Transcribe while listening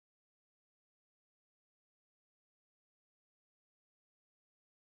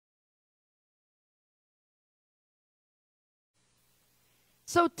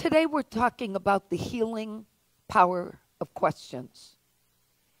So today we're talking about the healing power of questions.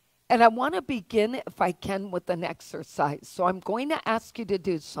 And I want to begin, if I can, with an exercise. So I'm going to ask you to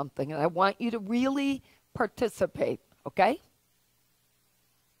do something, and I want you to really participate, okay?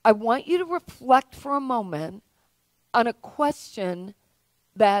 I want you to reflect for a moment on a question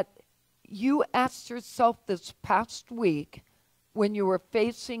that you asked yourself this past week when you were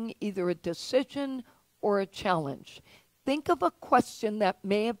facing either a decision or a challenge. Think of a question that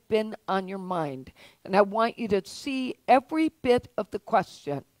may have been on your mind, and I want you to see every bit of the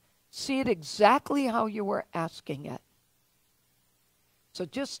question. See it exactly how you were asking it. So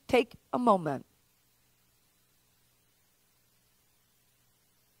just take a moment.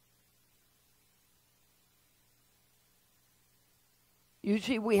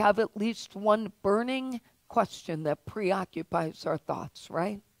 Usually we have at least one burning question that preoccupies our thoughts,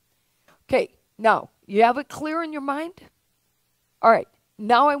 right? Okay, now, you have it clear in your mind? All right,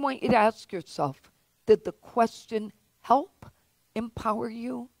 now I want you to ask yourself, did the question help, empower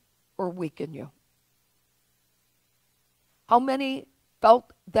you, or weaken you? How many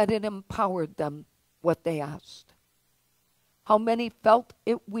felt that it empowered them, what they asked? How many felt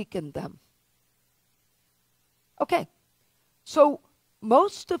it weakened them? Okay, so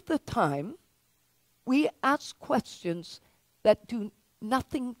most of the time, we ask questions that do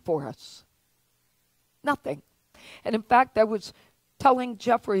nothing for us. Nothing. And in fact, I was telling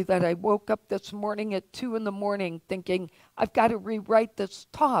Jeffrey that I woke up this morning at 2 a.m. thinking, I've got to rewrite this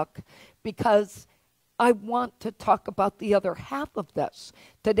talk because I want to talk about the other half of this.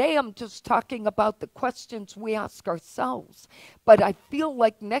 Today I'm just talking about the questions we ask ourselves. But I feel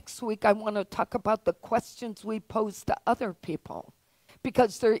like next week I want to talk about the questions we pose to other people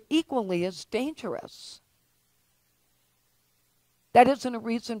because they're equally as dangerous. That isn't a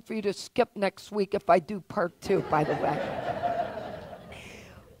reason for you to skip next week if I do part 2, by the way.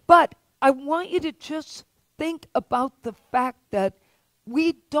 But I want you to just think about the fact that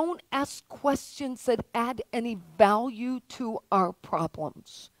we don't ask questions that add any value to our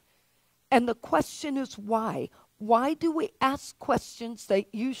problems. And the question is why? Why do we ask questions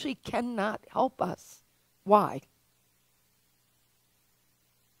that usually cannot help us? Why?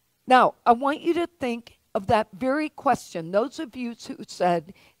 Now, I want you to think of that very question. Those of you who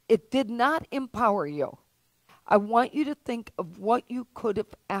said it did not empower you, I want you to think of what you could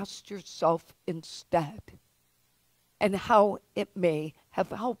have asked yourself instead and how it may have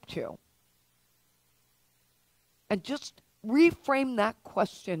helped you. And just reframe that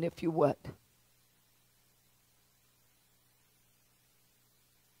question if you would.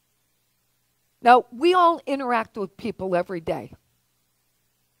 Now, we all interact with people every day.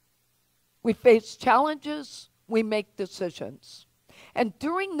 We face challenges, we make decisions. And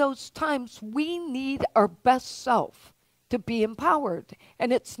during those times, we need our best self to be empowered.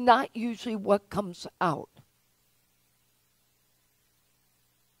 And it's not usually what comes out.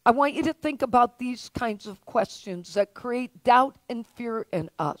 I want you to think about these kinds of questions that create doubt and fear in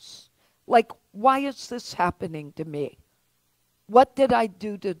us. Like, why is this happening to me? What did I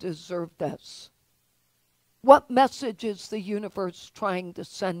do to deserve this? What message is the universe trying to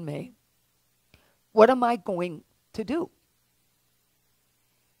send me? What am I going to do?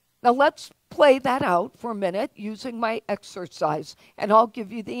 Now let's play that out for a minute using my exercise, and I'll give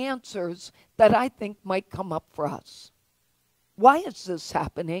you the answers that I think might come up for us. Why is this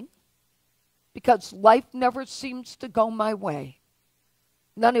happening? Because life never seems to go my way.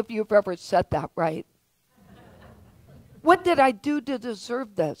 None of you have ever said that, right? What did I do to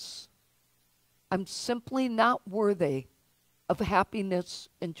deserve this? I'm simply not worthy of happiness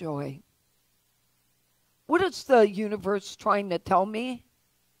and joy. What is the universe trying to tell me?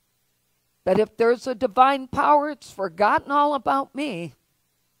 That if there's a divine power, it's forgotten all about me.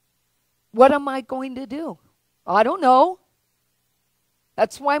 What am I going to do? I don't know.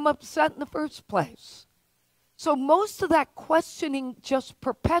 That's why I'm upset in the first place. So most of that questioning just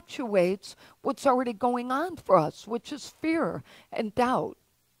perpetuates what's already going on for us, which is fear and doubt.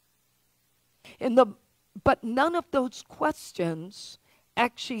 But none of those questions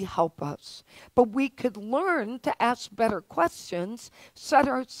actually help us. But we could learn to ask better questions, set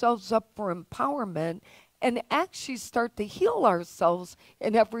ourselves up for empowerment, and actually start to heal ourselves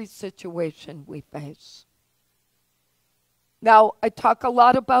in every situation we face. Now, I talk a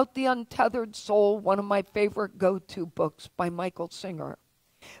lot about The Untethered Soul, one of my favorite go-to books by Michael Singer.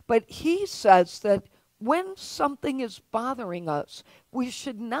 But he says that when something is bothering us, we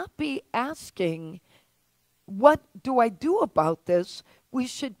should not be asking, what do I do about this? We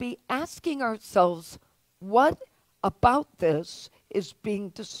should be asking ourselves, what about this is being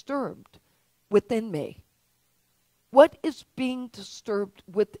disturbed within me? What is being disturbed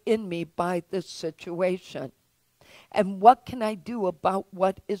within me by this situation? And what can I do about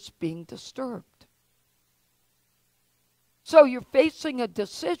what is being disturbed? So you're facing a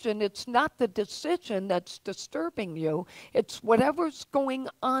decision. It's not the decision that's disturbing you. It's whatever's going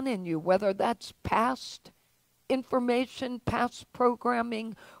on in you, whether that's past information, past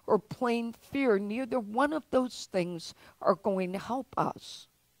programming, or plain fear. Neither one of those things are going to help us.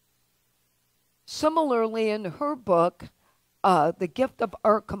 Similarly, in her book, The Gift of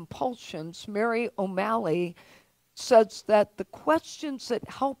Our Compulsions, Mary O'Malley says that the questions that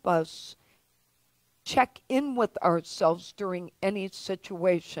help us check in with ourselves during any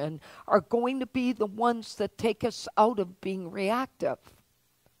situation are going to be the ones that take us out of being reactive.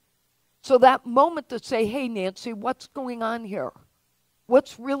 So that moment to say, hey, Nancy, what's going on here?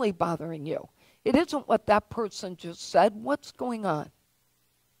 What's really bothering you? It isn't what that person just said. What's going on?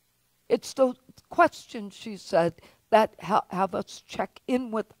 It's those questions, she said, that have us check in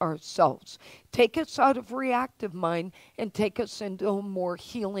with ourselves, take us out of reactive mind, and take us into a more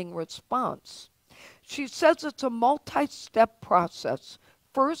healing response. She says it's a multi-step process.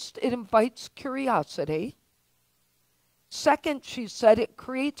 First, it invites curiosity. Second, she said, it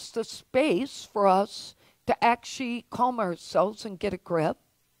creates the space for us to actually calm ourselves and get a grip.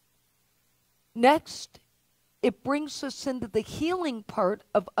 Next, it brings us into the healing part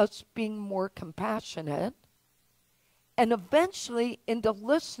of us being more compassionate. And eventually into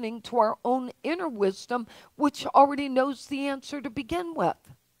listening to our own inner wisdom, which already knows the answer to begin with.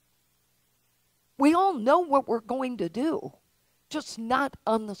 We all know what we're going to do, just not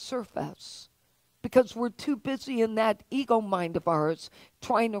on the surface, because we're too busy in that ego mind of ours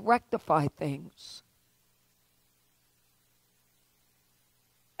trying to rectify things.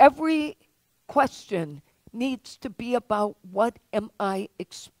 Every question needs to be about what am I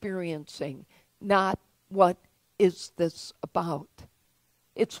experiencing, not what is this about.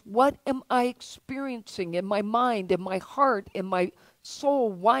 It's what am I experiencing in my mind, in my heart, in my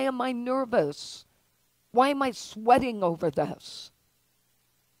soul? Why am I nervous? Why am I sweating over this?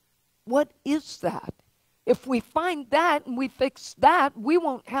 What is that? If we find that and we fix that, we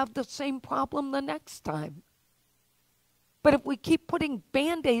won't have the same problem the next time. But if we keep putting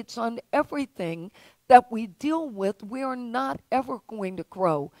Band-Aids on everything that we deal with, we are not ever going to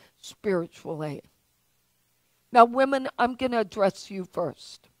grow spiritually. Now, women, I'm going to address you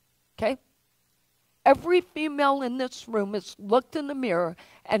first, okay? Every female in this room has looked in the mirror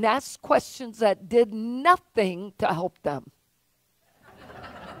and asked questions that did nothing to help them.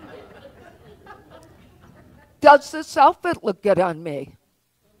 Does this outfit look good on me?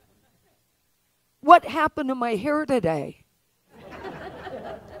 What happened to my hair today?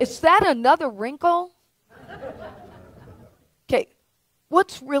 Is that another wrinkle? Okay,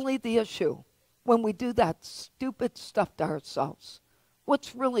 what's really the issue when we do that stupid stuff to ourselves?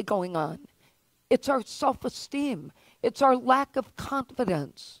 What's really going on? It's our self-esteem. It's our lack of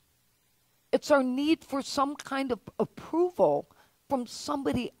confidence. It's our need for some kind of approval from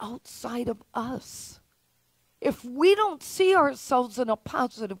somebody outside of us. If we don't see ourselves in a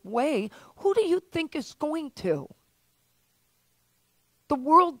positive way, who do you think is going to? The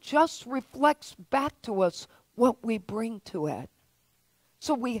world just reflects back to us what we bring to it.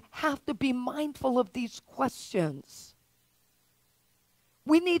 So we have to be mindful of these questions.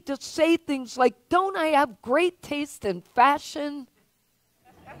 We need to say things like, don't I have great taste in fashion?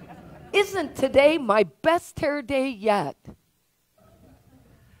 Isn't today my best hair day yet?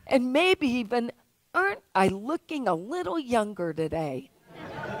 And maybe even, aren't I looking a little younger today?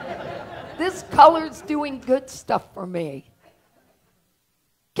 This color's doing good stuff for me.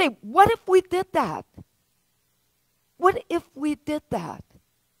 Okay, what if we did that? What if we did that?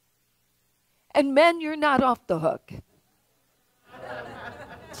 And men, you're not off the hook.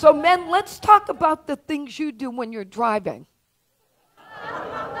 So men, let's talk about the things you do when you're driving.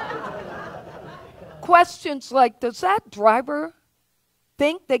 Questions like, does that driver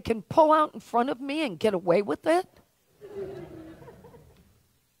think they can pull out in front of me and get away with it?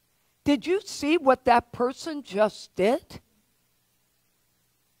 Did you see what that person just did?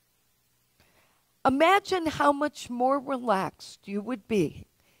 Imagine how much more relaxed you would be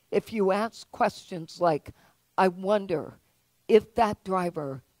if you asked questions like, I wonder if that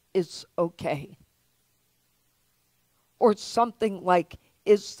driver is okay. Or something like,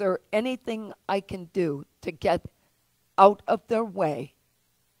 is there anything I can do to get out of their way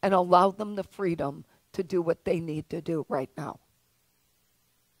and allow them the freedom to do what they need to do right now?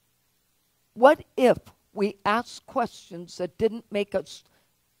 What if we asked questions that didn't make us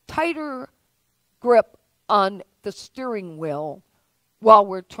tighter grip on the steering wheel, while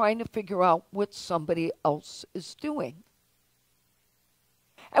we're trying to figure out what somebody else is doing.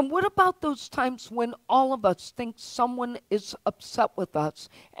 And what about those times when all of us think someone is upset with us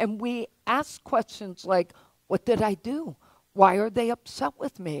and we ask questions like, what did I do? Why are they upset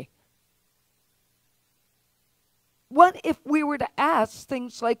with me? What if we were to ask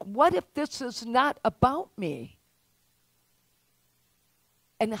things like, what if this is not about me?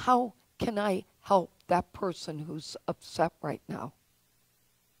 And how can I help that person who's upset right now?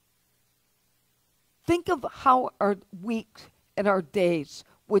 Think of how our weeks and our days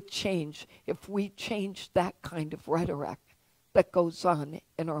would change if we changed that kind of rhetoric that goes on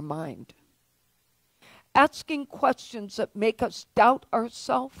in our mind. Asking questions that make us doubt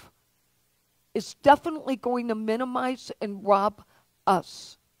ourselves is definitely going to minimize and rob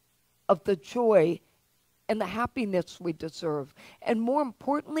us of the joy and the happiness we deserve. And more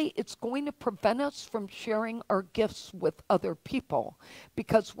importantly, it's going to prevent us from sharing our gifts with other people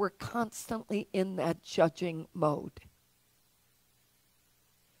because we're constantly in that judging mode.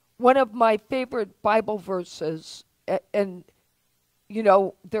 One of my favorite Bible verses, and you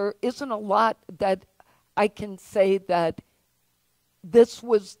know, there isn't a lot that I can say that this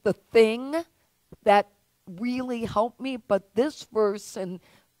was the thing that really helped me, but this verse in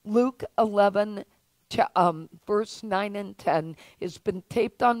Luke 11, verse 9 and 10 has been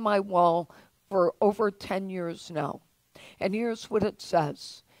taped on my wall for over 10 years now. And here's what it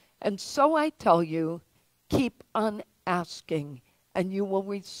says. And so I tell you, keep on asking, and you will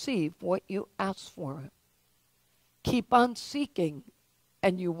receive what you ask for. Keep on seeking,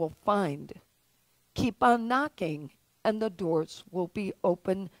 and you will find. Keep on knocking, and the doors will be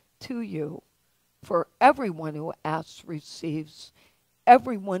open to you. For everyone who asks receives,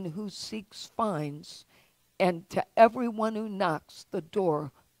 everyone who seeks finds, and to everyone who knocks, the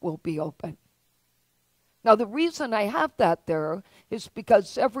door will be open. Now, the reason I have that there is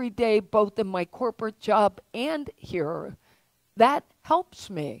because every day, both in my corporate job and here, that helps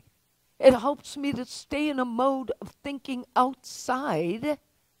me. It helps me to stay in a mode of thinking outside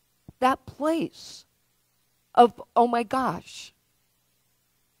that place of, oh my gosh,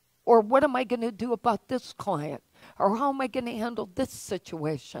 or what am I going to do about this client? Or how am I going to handle this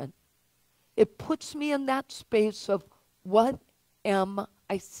situation? It puts me in that space of what am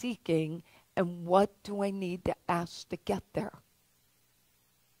I seeking and what do I need to ask to get there?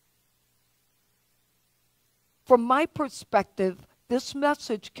 From my perspective, this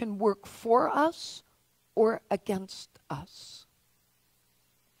message can work for us or against us.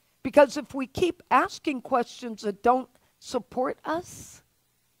 Because if we keep asking questions that don't support us,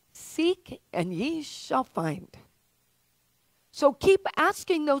 seek and ye shall find. So keep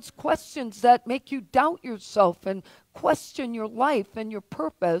asking those questions that make you doubt yourself and question your life and your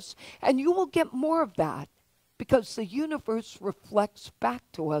purpose, and you will get more of that because the universe reflects back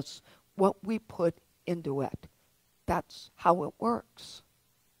to us what we put into it. That's how it works.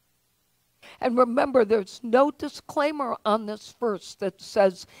 And remember, there's no disclaimer on this verse that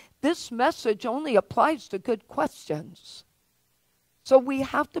says this message only applies to good questions. So we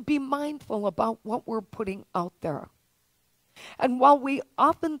have to be mindful about what we're putting out there. And while we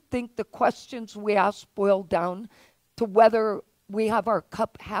often think the questions we ask boil down to whether we have our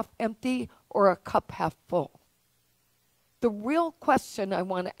cup half empty or a cup half full, the real question I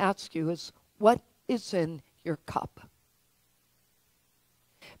want to ask you is, what is in your cup?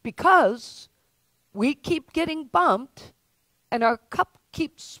 Because we keep getting bumped and our cup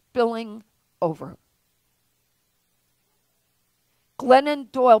keeps spilling over.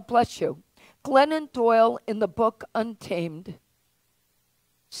 Glennon Doyle, bless you. Glennon Doyle in the book Untamed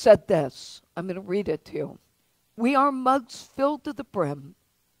said this. I'm going to read it to you. We are mugs filled to the brim.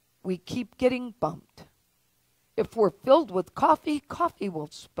 We keep getting bumped. If we're filled with coffee, coffee will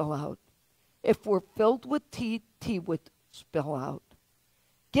spill out. If we're filled with tea, tea would spill out.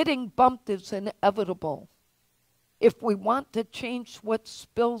 Getting bumped is inevitable. If we want to change what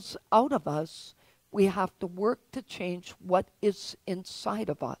spills out of us, we have to work to change what is inside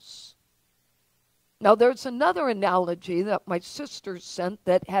of us. Now, there's another analogy that my sister sent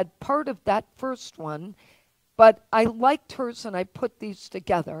that had part of that first one, but I liked hers and I put these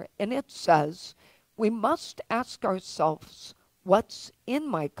together. And it says, we must ask ourselves, what's in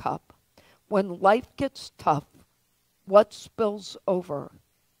my cup? When life gets tough, what spills over?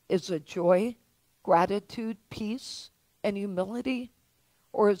 Is it joy, gratitude, peace, and humility?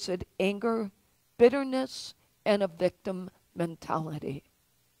 Or is it anger, bitterness, and a victim mentality?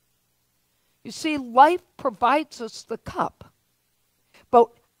 You see, life provides us the cup, but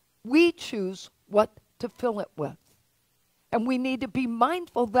we choose what to fill it with. And we need to be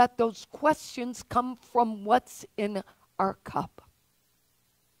mindful that those questions come from what's in our cup.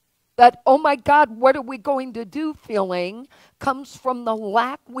 That, oh my God, what are we going to do feeling comes from the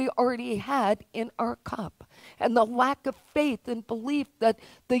lack we already had in our cup. And the lack of faith and belief that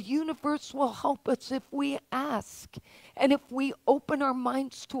the universe will help us if we ask. And if we open our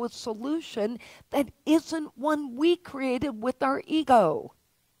minds to a solution that isn't one we created with our ego.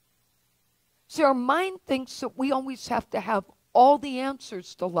 See, our mind thinks that we always have to have all the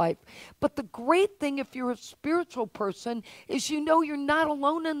answers to life. But the great thing, if you're a spiritual person, is you know you're not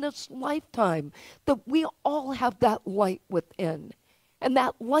alone in this lifetime. That we all have that light within. And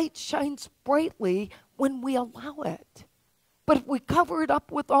that light shines brightly when we allow it. But if we cover it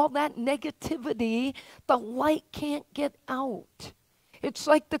up with all that negativity, the light can't get out. It's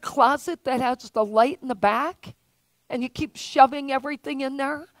like the closet that has the light in the back, and you keep shoving everything in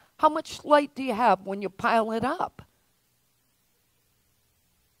there. How much light do you have when you pile it up?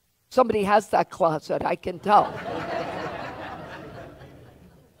 Somebody has that closet, I can tell.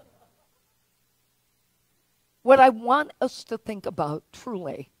 What I want us to think about,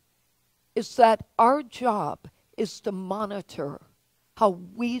 truly, is that our job is to monitor how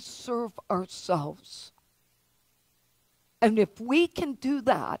we serve ourselves. And if we can do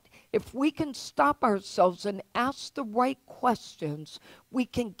that, if we can stop ourselves and ask the right questions, we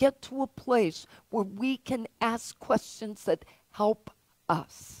can get to a place where we can ask questions that help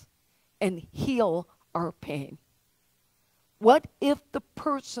us and heal our pain. What if the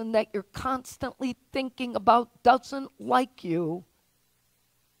person that you're constantly thinking about doesn't like you,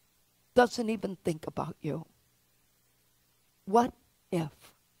 doesn't even think about you? What if?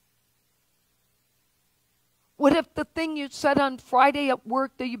 What if the thing you said on Friday at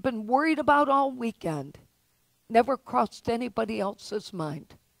work that you've been worried about all weekend never crossed anybody else's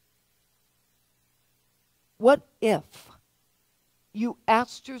mind? What if you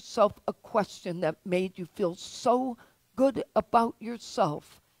asked yourself a question that made you feel so good about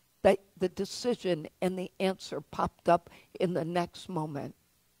yourself that the decision and the answer popped up in the next moment?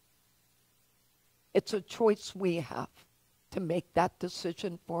 It's a choice we have to make that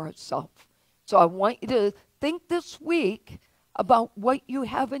decision for ourselves. So I want you to think this week about what you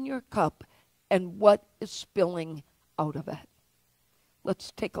have in your cup and what is spilling out of it.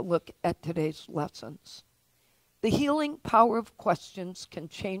 Let's take a look at today's lessons. The healing power of questions can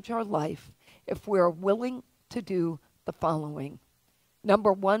change our life if we are willing to do the following.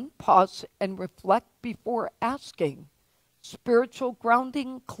 Number one, pause and reflect before asking. Spiritual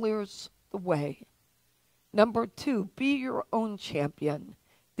grounding clears the way. Number two, be your own champion.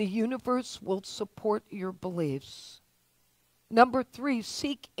 The universe will support your beliefs. Number three,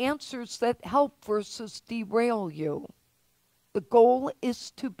 seek answers that help versus derail you. The goal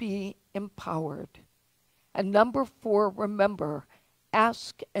is to be empowered. And number four, remember,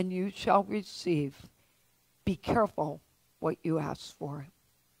 ask and you shall receive. Be careful what you ask for.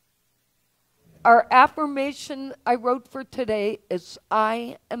 Our affirmation I wrote for today is,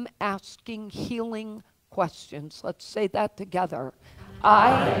 I am asking healing questions. Let's say that together.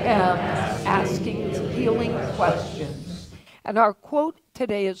 I am asking healing questions. And our quote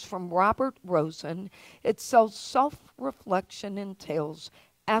today is from Robert Rosen. It says, self-reflection entails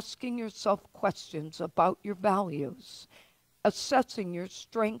asking yourself questions about your values, assessing your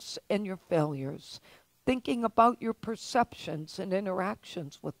strengths and your failures, thinking about your perceptions and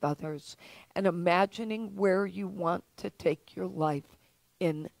interactions with others, and imagining where you want to take your life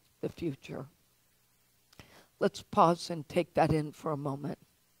in the future. Let's pause and take that in for a moment.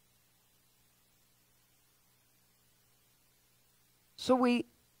 So we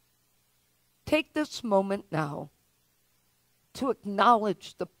take this moment now to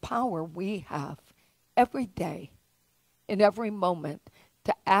acknowledge the power we have every day, in every moment,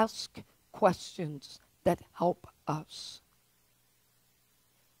 to ask questions that help us.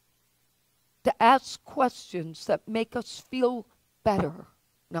 To ask questions that make us feel better,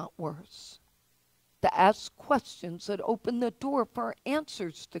 not worse. To ask questions that open the door for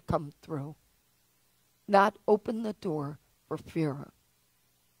answers to come through, not open the door for fear.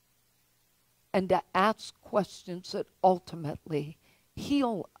 And to ask questions that ultimately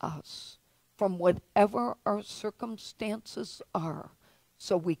heal us from whatever our circumstances are,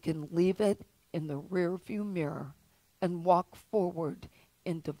 so we can leave it in the rearview mirror and walk forward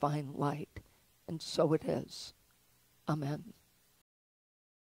in divine light. And so it is. Amen.